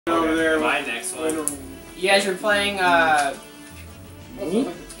my next one. You guys were playing,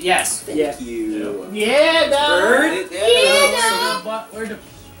 Me? Yes. Thank you. Yeah, Bird? Yeah, where the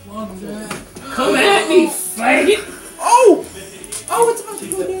plugs at? Come at me, faggot! Oh! Oh, it's about to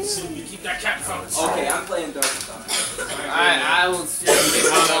go down. Keep that cat focused. Okay, I'm playing Dark Side. I will see you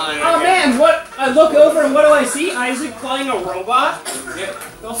online. Oh man, what? I look over and what do I see? Isaac playing a robot?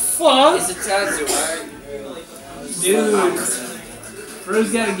 The fuck? It's a tattoo, right? Dude.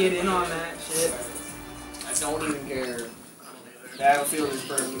 Bro's gotta get in on that shit. I don't even care. Battlefield is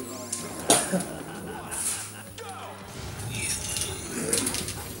perfectly fine.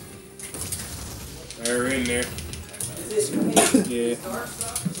 They're in there. Is it Yeah.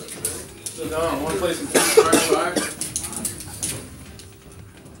 so No, I want to play some Fire 5.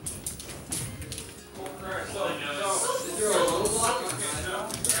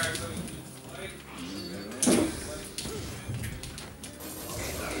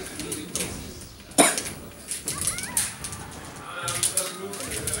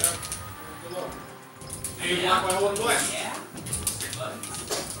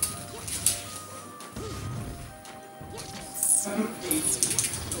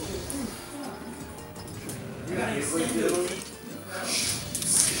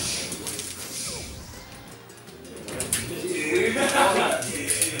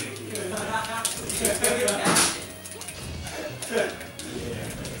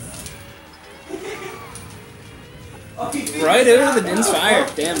 Right over the Din's fire.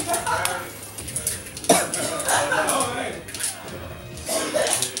 Damn.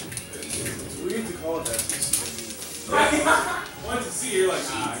 Weird to call it that. Once you see it, you're like,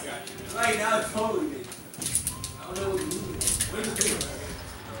 ah, I got you. right now, it's totally me. I don't know what movie it is. What is it doing?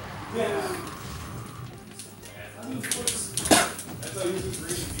 Yeah. That's how you use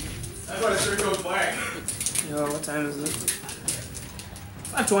green. That's why the shirt goes black. Yo, what time is it?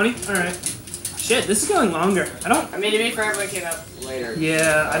 5:20. Alright. Shit, this is going longer. I don't... I mean, to be fair, we came up later.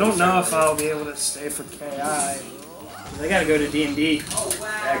 Yeah, I don't know if I'll be able to stay for KI. 'Cause I gotta go to D&D. Oh,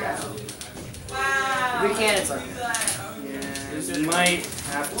 wow. Wow. We can, it's like... Yeah, we might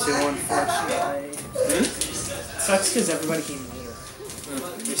have to, unfortunately. Sucks because everybody came later.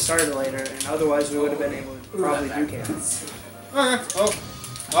 We started later, and otherwise we would have been able to probably do camps. Alright,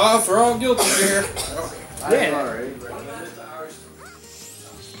 oh, for all guilty here. Yeah.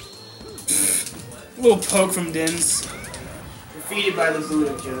 Little poke from Dins. Defeated by the boot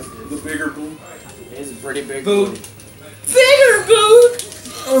of justice. The bigger boot. It is a pretty big Boot. Bigger boot!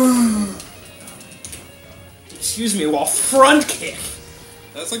 Excuse me, while front kick.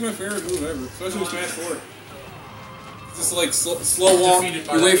 That's like my favorite move ever, especially with Smash 4. It's just like slow walk, you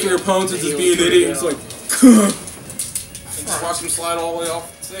wait for your opponent to just be an idiot, and it's like, and just watch him slide all the way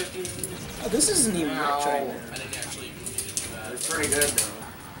off the stage. Oh, this isn't even much right now. I didn't actually even need to do that. It's pretty good, though.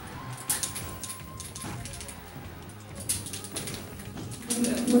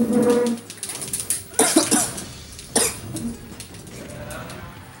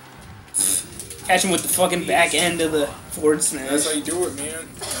 Catch him with the fucking back end of the forward smash. That's how you do it, man.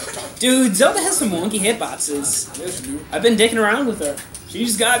 Dude, Zelda has some wonky hitboxes. Yes, you do. I've been dicking around with her.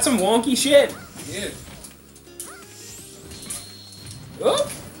 She's got some wonky shit. Yeah. Oh!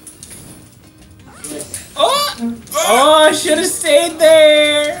 Oh! Oh, I should have stayed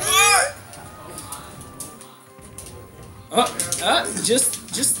there! Oh, just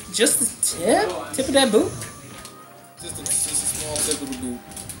the tip of that boot. Just a small tip of the boot.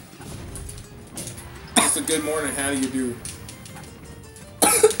 Just a good morning, how do you do?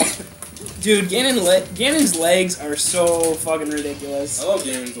 Dude, Ganon's legs are so fucking ridiculous. I love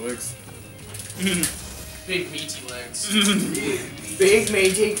Ganon's legs. Big meaty legs. Big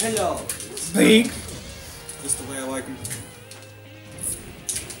meaty hello. Big. Just the way I like them.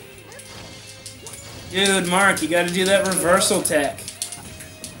 Dude, Mark, you gotta do that reversal tech.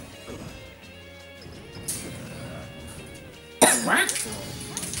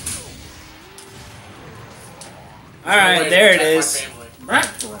 Alright, there it is.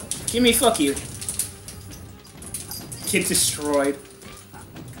 Give me fuck you. Get destroyed.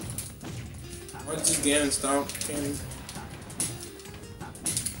 Why did just Ganon stomp? Ganon.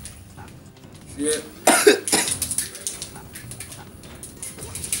 Shit.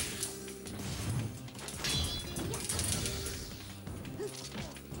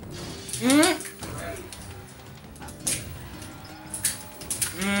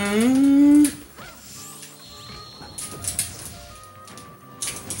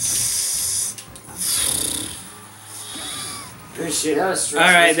 Good shit, that was stressful.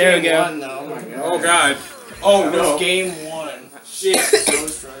 Alright, there we go. One, though. Oh my god. Oh god. Oh That no. was game one. Shit, so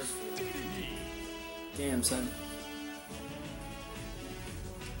stressful. Damn, son.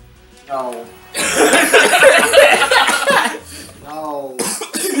 No. No. No.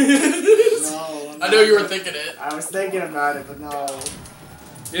 I know you were thinking it. I was thinking about it, but no.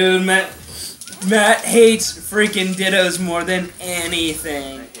 Dude, Matt hates freaking Dittos more than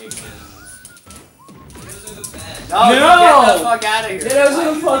anything. No! Get the fuck out of here. Dittos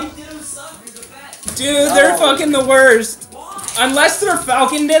are the fuck. Dude, they're fucking the worst. Unless they're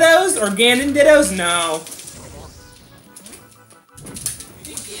Falcon Dittos or Ganon Dittos, no.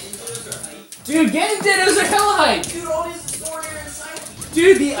 Dude, Ganon Dittos are hella hype. Dude, all these four air inside.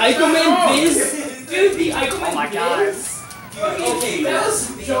 Dude, the Icoman Biz. Dude, the Icoman Oh my god. Biz. Okay, that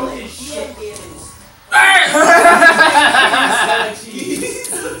was joke as shit.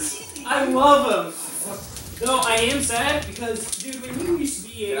 I love him. No, I am sad because, dude, when you used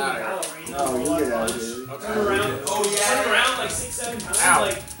to be able to battle range, No, you get out of here. turn around like 6-7 times, Ow.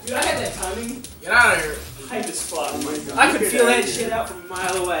 like, dude, I had that timing. Get out of here. Hype as fuck. I could feel that shit out from a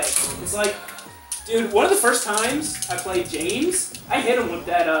mile away. It's like, dude, one of the first times I played James, I hit him with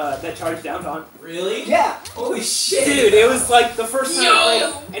that that charge down taunt. Really? Yeah. Holy shit. Dude, it was like the first time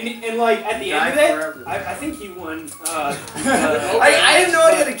I played him. And like at the end of it, forever. I think he won. I had no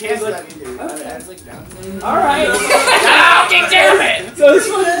idea to cancel that either. Okay. I was like, down. Alright. Oh, damn it! So this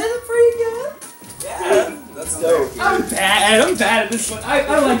one is pretty good. Yeah. That's dope. I'm bad at this one. I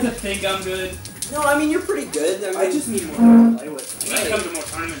like to think I'm good. No, I mean, you're pretty good. I I just need more to play with. I need to come to more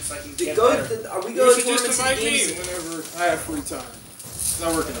tournaments so I can get better. Are we You going should to just tournaments invite and me games? whenever I have free time. 'Cause I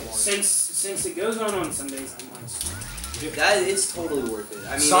work in the morning. Since it goes on Sundays, I'm like, That it's totally worth it. I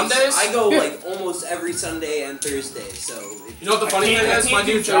mean, Sundays? I go like almost every Sunday and Thursday. So You know what the funny thing is? My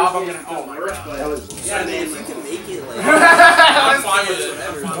new job, I'm gonna. Oh my god. That was yeah, man, if you can make it, like I'm fine with it.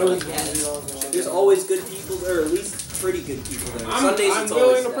 whatever. I'm fine with it. Yeah, there's always good people there, or at least pretty good people there. Sundays, I'm it's willing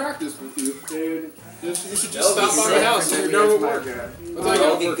always to that. practice with you. dude, You should That just would be stop by my sick. house and you're done with work. Oh, That's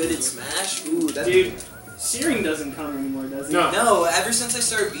I'll all get good at Smash. Ooh, that's dude, Searing doesn't come anymore, does he? No. No, ever since I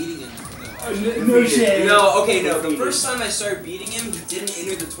started beating him. No shit. No, okay, no. The first time I started beating him, he didn't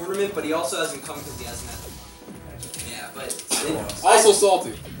enter the tournament, but he also hasn't come because he hasn't had. Yeah, but Also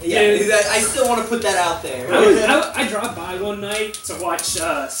salty. yeah, I still want to put that out there. I dropped by one night to watch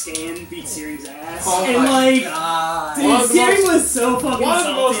Scan beat Searing's ass, Oh and my like, God. dude, One of the Searing most- was so fucking One of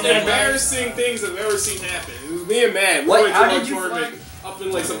the most salty that night. embarrassing things I've ever seen happen. It was me and Matt. We What? went How to did like you tournament up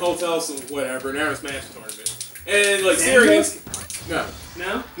in like some hotel, some whatever, and there was Smash tournament. And like Sandra? Sirius,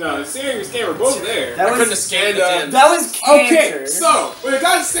 No? no, Sirius and Scan were both there. That I was- couldn't escape and, the gym. That was Okay, cancer. so when it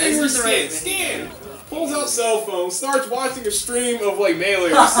got to Sirius That's the Scan, right pulls out cell phone, starts watching a stream of like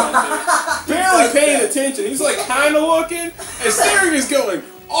Melee or something, barely paying attention. He's like kind of looking, and Sirius going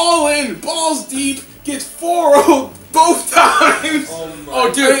all in, balls deep, gets 4-0 both times. Oh,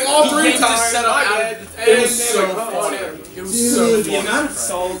 dude, I mean, all he three gamed this times. setup my out. bad. It And was then, so like, funny. whatever. It was so Dude, the funny. amount of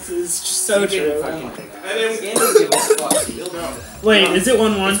salt is just so true. And then Scan doesn't give a fuck. He'll do that. Wait, is it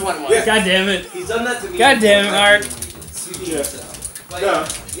 1-1? It's 1-1. Yeah. God damn it. He's done that to me. God damn it, before. Art. Sweeping Yeah. himself. Like, No.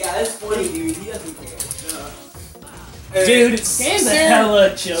 yeah, it's funny, dude. He doesn't care. and Dude, Scan's a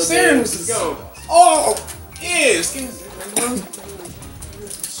hella chill dude. Sirius is going, oh, yeah, Scan's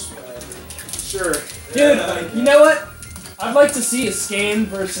sure. Dude, you know what? I'd like to see a Scan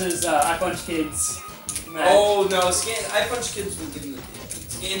versus I Punch Kids match. Oh no, Scan. I Punch Kids would give him the thing.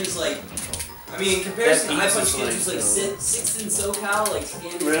 Scan is like, I mean, in comparison to I Punch Kids, who's like sixth in SoCal, like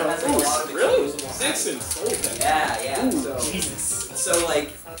Scan Really? has like, a lot of Really? exposure. 6 and Soul. Yeah, yeah. Ooh, Jesus. So like,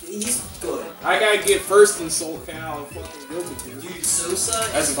 he's good. I gotta get first in SoCal and fucking guilty, dude. Dude, Sosa.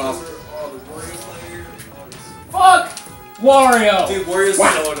 That's is impossible. over- Oh, the Warrior player. Fuck Wario. Dude, Warrior's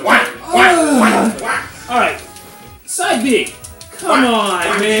so underrated. Alright. Side B. Come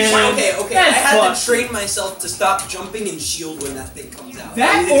on, man. Okay, I That's had fucked. to train myself to stop jumping and shield when that thing comes out.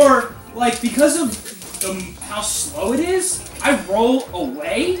 That or, like, because of how slow it is, I roll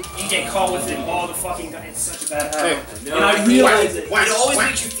away and get caught with it all the fucking time. It's such a bad habit. No, And I realize it. It always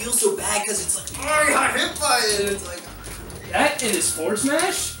makes you feel so bad because it's like, oh, I got hit by it. And it's like, That and this Force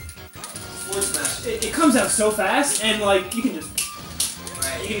Smash, force smash. it comes out so fast, and, like, you can just...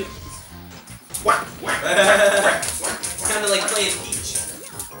 Right. You can, It's kind of like playing Peach.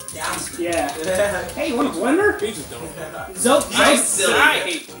 Down smash. yeah. Hey, you want a blender? Peaches don't. Nice, silly. I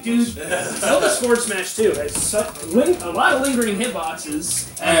hate Dude, Zelda's Force Smash too has a lot of lingering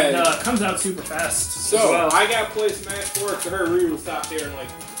hitboxes and comes out super fast. So, as well. I gotta play Smash 4 to her Ryu stopped there and like,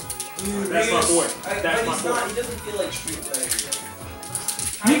 Dude, that's my boy. But That's my he's boy. not, he doesn't feel like Street Fighter.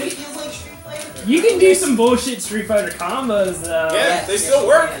 You He can- feels like Street Fighter. You can do some bullshit Street Fighter combos though. Yeah, Yes, they yes, still you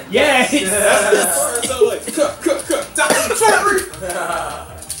work. can. Yeah. That's the part. So like, sorry.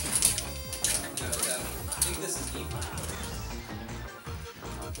 I think this is deep.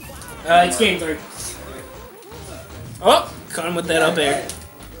 It's game 3. Oh, caught him with that up air.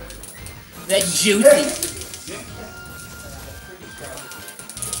 That juicy.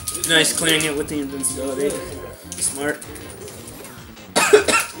 Nice, clearing it with the invincibility. Smart.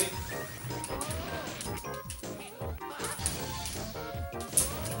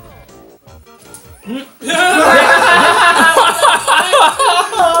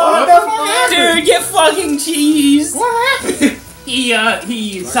 Dude, get fucking cheesed. What happened?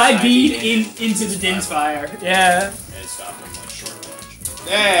 He side B'd into the Din's fire. Yeah. And it stopped him like short range.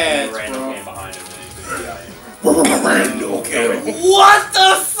 That's Random came behind him and he What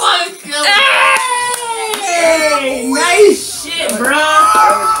the fuck? Hey! Nice shit,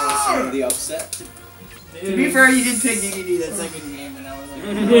 bro! The upset. To be fair, you did pick DDD that second game, and I was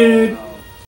like, Dude.